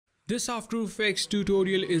This After Effects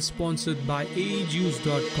tutorial is sponsored by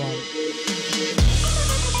ajuice.com.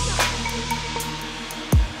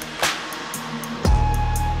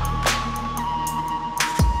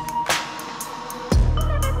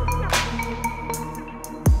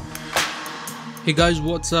 Hey guys,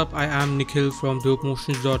 what's up? I am Nikhil from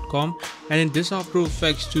𝗕𝗟𝗫𝗄𝗠𝗀𝗠𝗠 and in this After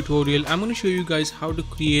Effects tutorial I'm going to show you guys how to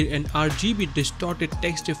create an RGB distorted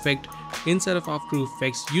text effect inside of After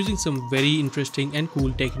Effects using some very interesting and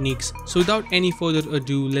cool techniques. So without any further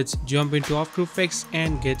ado, let's jump into After Effects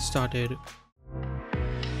and get started.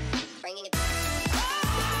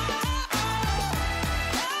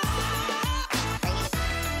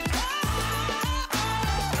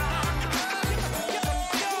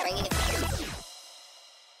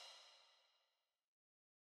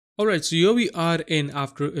 Alright, so here we are in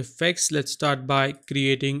After Effects. Let's start by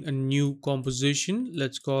creating a new composition.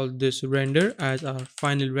 Let's call this render as our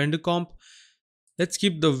final render comp. Let's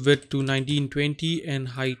keep the width to 1920 and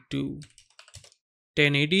height to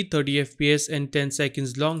 1080, 30 FPS and 10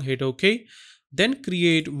 seconds long. Hit OK. Then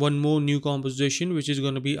create one more new composition, which is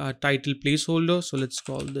going to be our title placeholder. So let's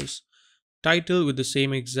call this title with the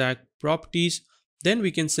same exact properties. Then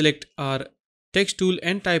we can select our text tool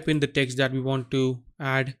and type in the text that we want to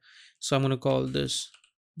add. So I'm going to call this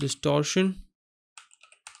distortion.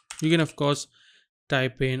 You can of course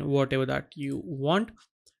type in whatever that you want.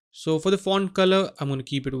 So for the font color, I'm going to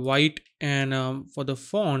keep it white, and for the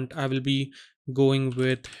font I will be going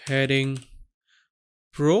with Heading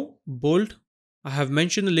Pro Bold. I have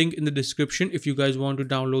mentioned the link in the description if you guys want to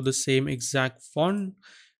download the same exact font.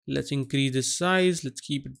 Let's increase the size, let's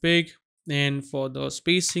keep it big, and for the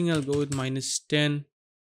spacing I'll go with -10.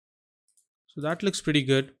 So that looks pretty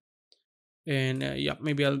good, and yeah,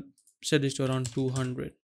 maybe I'll set this to around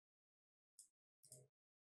 200.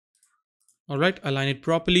 All right, align it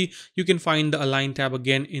properly. You can find the align tab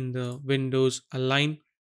again in the Windows align.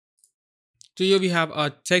 So here we have our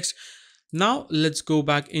text. Now let's go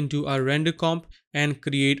back into our render comp and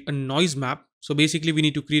create a noise map. So basically we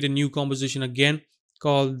need to create a new composition again,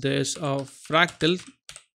 call this fractal,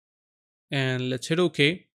 and let's hit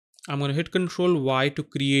OK. I'm going to hit Ctrl Y to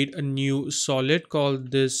create a new solid, call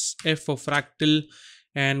this F for fractal,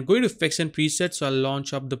 and go into effects and presets. So I'll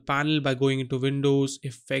launch up the panel by going into Windows,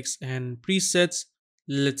 effects and presets.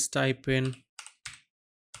 Let's type in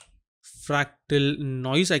fractal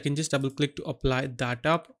noise. I can just double click to apply that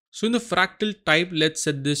up. So in the fractal type, let's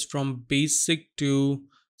set this from basic to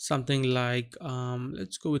something like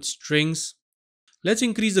let's go with strings. Let's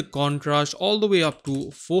increase the contrast all the way up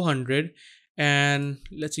to 400, and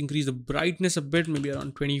let's increase the brightness a bit, maybe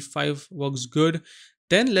around 25 works good.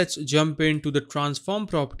 Then let's jump into the transform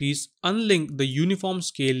properties, unlink the uniform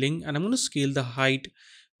scaling, and I'm going to scale the height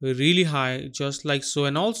really high, just like so.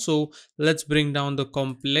 And also let's bring down the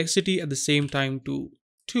complexity at the same time to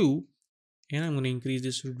 2, and I'm going to increase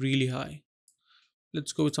this really high.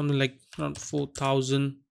 Let's go with something like around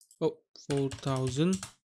 4,000. Oh, 4,000.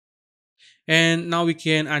 And now we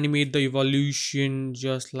can animate the evolution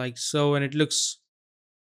just like so, and it looks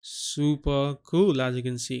super cool, as you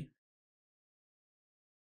can see.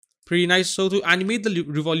 Pretty nice. So to animate the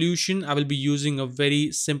revolution, I will be using a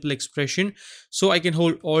very simple expression. So I can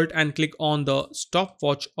hold Alt and click on the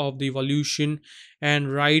stopwatch of the evolution,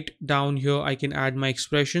 and right down here I can add my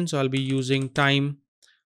expression. So I'll be using time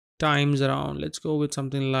times around, let's go with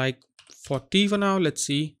something like 40 for now. Let's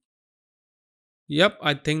see. Yep,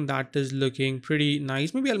 I think that is looking pretty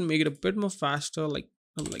nice. Maybe I'll make it a bit more faster, like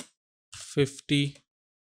 50.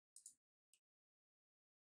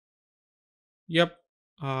 Yep,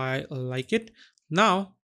 I like it.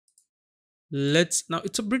 Now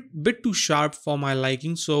it's a bit too sharp for my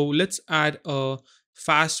liking, so let's add a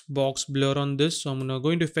fast box blur on this. So I'm gonna go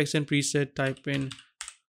into effects and preset, type in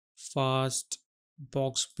fast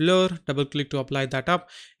box blur, double click to apply that up,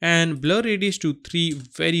 and blur radius to 3,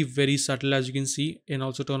 very subtle, as you can see, and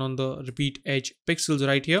also turn on the repeat edge pixels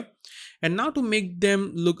right here. And now to make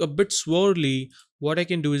them look a bit swirly, what I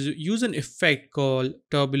can do is use an effect called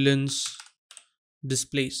turbulence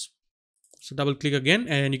displace. So double click again,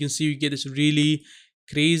 and you can see we get this really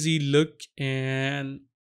crazy look, and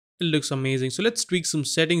it looks amazing. So let's tweak some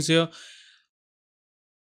settings here.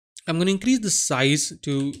 I'm going to increase the size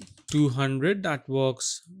to 200. That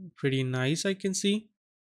works pretty nice, I can see.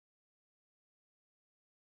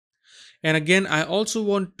 And again, I also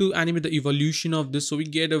want to animate the evolution of this, so we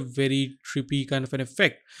get a very trippy kind of an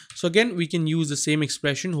effect. So again, we can use the same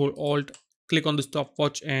expression, hold Alt, click on the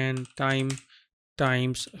stopwatch, and time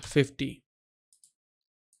times 50.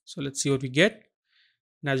 So let's see what we get.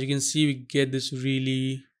 And as you can see, we get this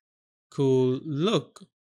really cool look.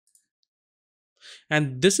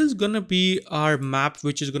 And this is going to be our map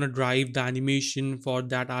which is going to drive the animation for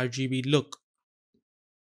that RGB look.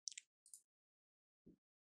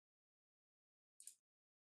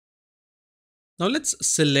 Now let's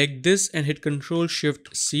select this and hit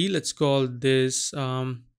Ctrl+Shift+C. Let's call this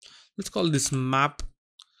map.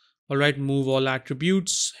 All right, move all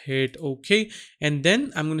attributes, hit OK, and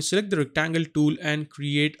then I'm going to select the rectangle tool and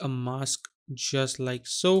create a mask just like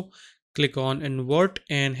so. Click on invert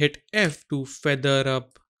and hit F to feather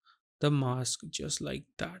up the mask just like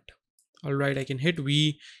that. All right, I can hit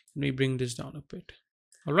V. Let me bring this down a bit.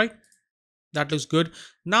 All right, that looks good.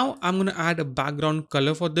 Now I'm going to add a background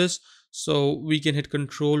color for this. So we can hit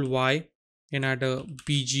Ctrl+Y and add a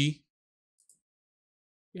BG.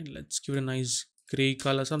 And let's give it a nice gray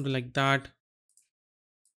color, something like that.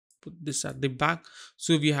 Put this at the back.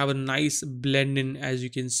 So we have a nice blend in, as you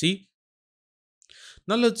can see.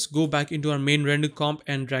 Now let's go back into our main render comp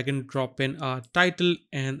and drag and drop in our title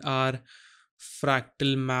and our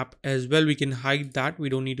fractal map as well. We can hide that. We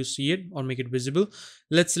don't need to see it or make it visible.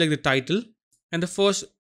 Let's select the title, and the first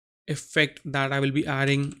effect that I will be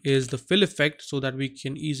adding is the fill effect, so that we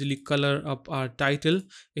can easily color up our title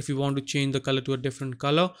if we want to change the color to a different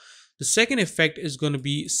color. The second effect is going to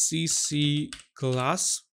be CC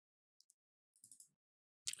glass,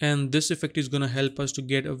 and this effect is going to help us to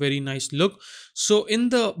get a very nice look. So in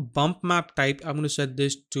the bump map type, I'm going to set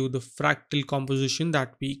this to the fractal composition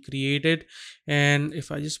that we created, and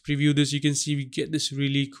if I just preview this, you can see we get this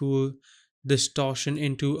really cool distortion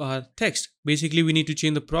into our text. Basically, we need to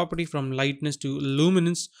change the property from lightness to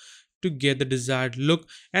luminance to get the desired look,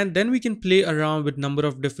 and then we can play around with number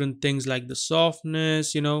of different things like the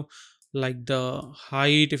softness, like the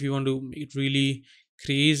height if you want to make it really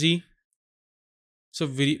crazy. So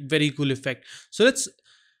very cool effect. So let's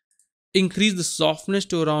increase the softness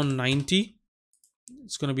to around 90.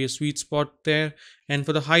 It's going to be a sweet spot there, and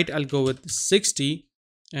for the height I'll go with 60.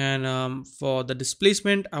 And for the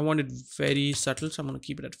displacement, I want it very subtle, so I'm going to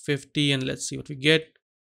keep it at 50, and let's see what we get.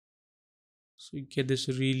 So we get this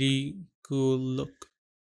really cool look.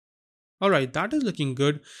 All right, that is looking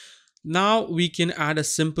good. Now we can add a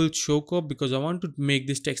simple choker because I want to make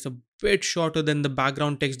this text a bit shorter than the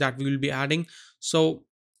background text that we will be adding. So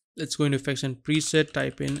let's go into effects and preset,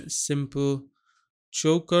 type in simple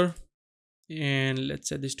choker, and let's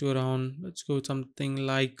set this to around, let's go with something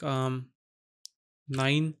like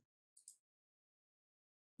 9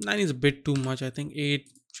 is a bit too much. I think 8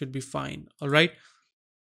 should be fine. All right,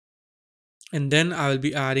 and then I will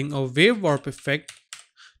be adding a wave warp effect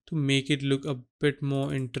to make it look a bit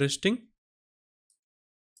more interesting.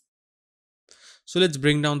 So let's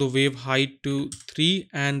bring down the wave height to 3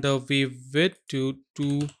 and the wave width to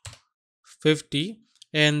 250,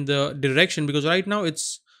 and the direction, because right now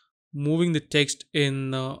it's moving the text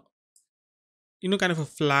in kind of a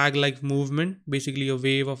flag like movement, basically a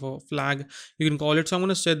wave of a flag, you can call it. So I'm going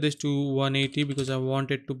to set this to 180 because I want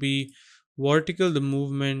it to be vertical, the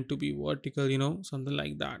movement to be vertical, something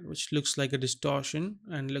like that, which looks like a distortion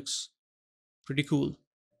and looks pretty cool.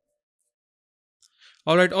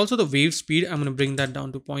 All right, also the wave speed, I'm going to bring that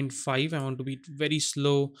down to 0.5. I want to be very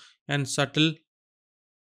slow and subtle.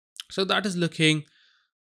 So that is looking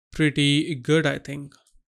pretty good, I think.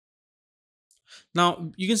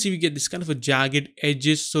 Now you can see we get this kind of a jagged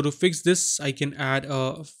edges. So to fix this, I can add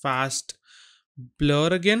a fast blur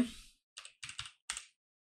again.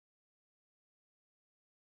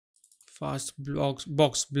 Fast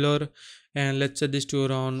box blur, and let's set this to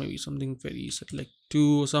around maybe something very set like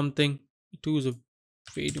 2 or something. 2 is a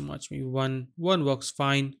way too much. Maybe 1 works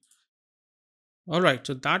fine. All right,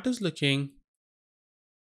 so that is looking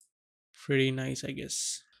pretty nice, I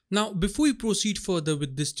guess. Now, before we proceed further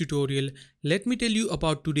with this tutorial, let me tell you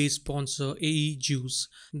about today's sponsor, 𝗕𝗟𝗔𝗬.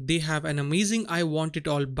 They have an amazing I Want It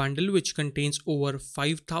All bundle which contains over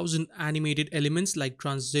 5,000 animated elements like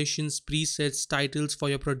transitions, presets, titles for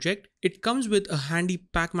your project. It comes with a handy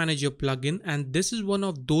pack manager plugin, and this is one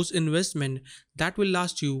of those investments that will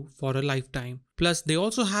last you for a lifetime. Plus, they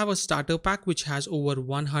also have a starter pack which has over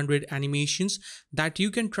 100 animations that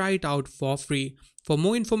you can try it out for free. For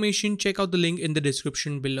more information, check out the link in the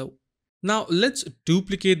description below. Now let's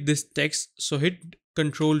duplicate this text. So hit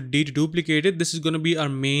Ctrl+D to duplicate it. This is going to be our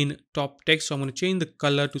main top text. So I'm going to change the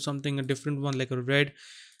color to something a different one like a red.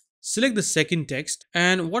 Select the second text,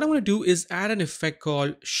 and what I'm going to do is add an effect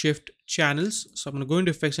called Shift Channels. So I'm going to go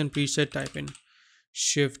into effects and preset, type in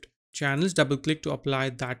Shift Channels, double click to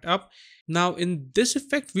apply that up. Now in this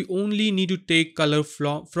effect, we only need to take color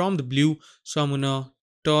from the blue. So I'm going to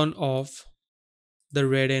turn off the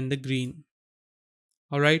red and the green.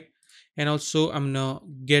 All right, And also I'm gonna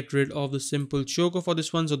get rid of the simple choker for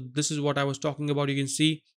this one. So this is what I was talking about. You can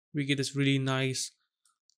see we get this really nice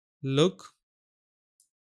look.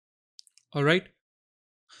 All right.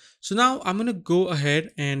 So now I'm gonna go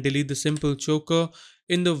ahead and delete the simple choker.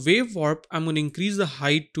 In the wave warp, I'm gonna increase the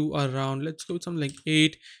height to around, let's go with something like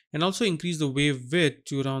 8, and also increase the wave width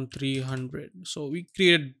to around 300. So we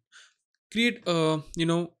create a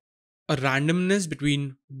a randomness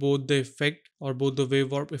between both the effect or both the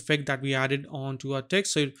wave warp effect that we added onto our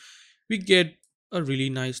text. So we get a really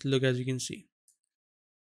nice look, as you can see.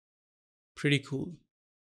 Pretty cool.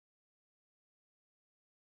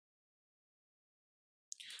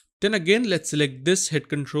 Then again, let's select this, hit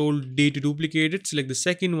Ctrl D to duplicate it, select the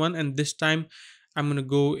second one, and this time I'm going to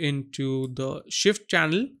go into the shift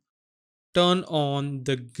channel, turn on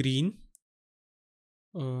the green,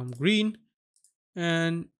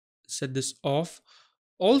 and set this off.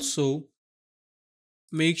 Also,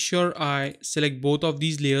 make sure I select both of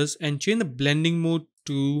these layers and change the blending mode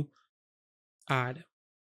to add.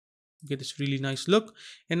 Get this really nice look.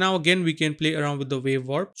 And now again we can play around with the wave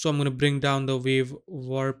warp. So I'm going to bring down the wave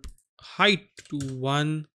warp height to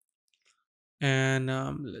 1, and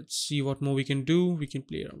let's see what more we can do. We can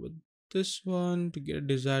play around with this one to get a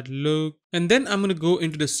desired look, and then I'm going to go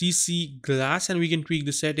into the CC glass and we can tweak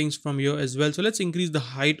the settings from here as well. So let's increase the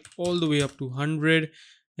height all the way up to 100,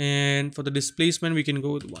 and for the displacement we can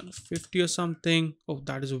go with 150 or something. Oh,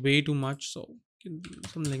 that is way too much, so we can do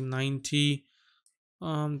something like 90.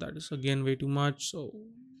 That is again way too much, so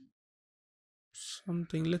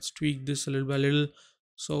something, let's tweak this a little by little.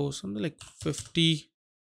 So something like 50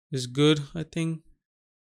 is good, I think.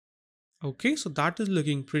 Okay, so that is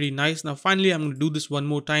looking pretty nice. Now finally I'm going to do this one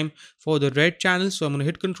more time for the red channel. So I'm going to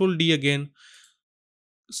hit Ctrl D again,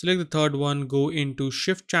 select the third one, go into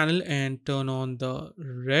shift channel and turn on the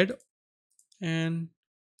red and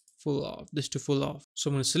full off, this to full off. So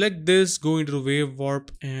I'm going to select this, go into the wave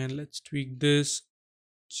warp, and let's tweak this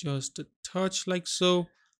just a touch like so.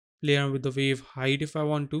 Play around with the wave height if I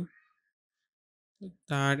want to, like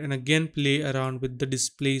that, and again play around with the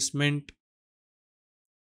displacement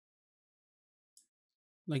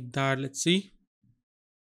like that. Let's see,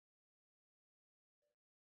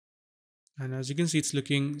 and as you can see it's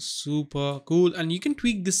looking super cool, and you can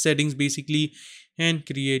tweak the settings basically and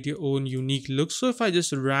create your own unique look. So if I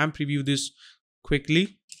just ramp preview this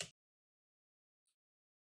quickly,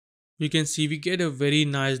 you can see we get a very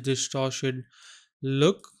nice distorted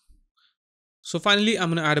look. So finally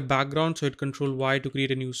I'm going to add a background, so hit Ctrl Y to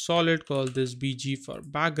create a new solid, call this BG for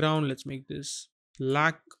background. Let's make this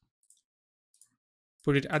black,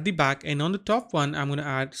 put it at the back, and on the top one I'm going to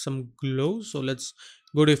add some glow. So let's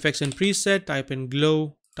go to effects and preset, type in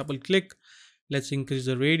glow, double click, let's increase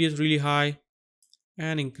the radius really high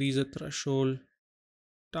and increase the threshold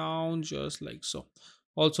down just like so.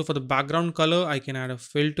 Also for the background color I can add a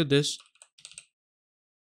fill to this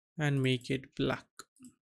and make it black.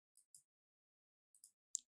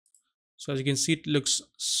 So as you can see it looks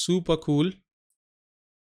super cool,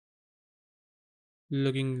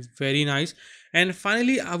 looking very nice. And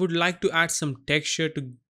finally I would like to add some texture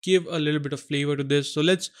to give a little bit of flavor to this. So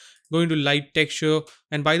let's go into light texture,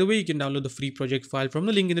 and by the way you can download the free project file from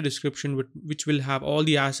the link in the description, which will have all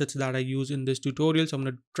the assets that I use in this tutorial. So I'm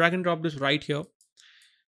going to drag and drop this right here,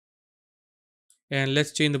 and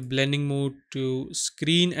let's change the blending mode to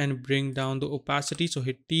screen and bring down the opacity. So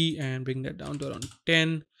hit T and bring that down to around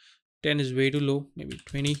 10. 10 is way too low, maybe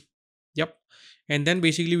 20. Yep. And then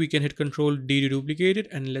basically we can hit Ctrl D to duplicate it,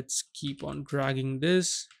 and let's keep on dragging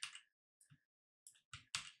this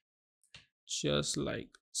just like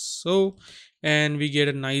so, and we get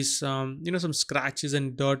a nice some scratches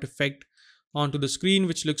and dirt effect onto the screen,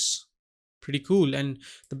 which looks pretty cool. And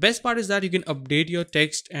the best part is that you can update your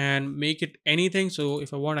text and make it anything. So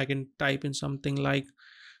if I want, I can type in something like,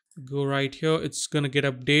 go right here, it's gonna get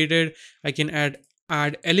updated. I can add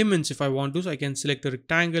elements if I want to. So I can select a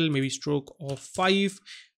rectangle, maybe stroke of 5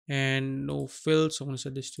 and no fill. So I'm gonna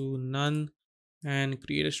set this to none and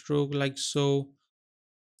create a stroke like so.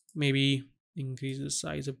 Maybe increase the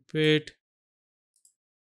size a bit,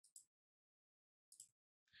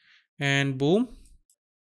 and boom,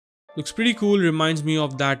 looks pretty cool. Reminds me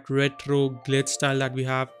of that retro glitch style that we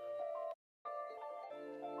have.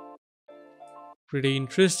 Pretty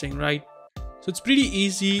interesting, right? So it's pretty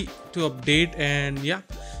easy to update, and yeah,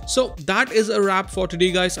 so that is a wrap for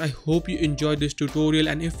today, guys. I hope you enjoyed this tutorial,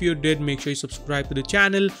 and if you did, make sure you subscribe to the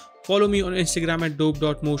channel. Follow me on Instagram at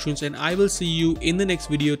dope.motions, and I will see you in the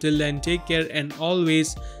next video. Till then, take care and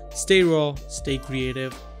always stay raw, stay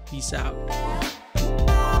creative. Peace out.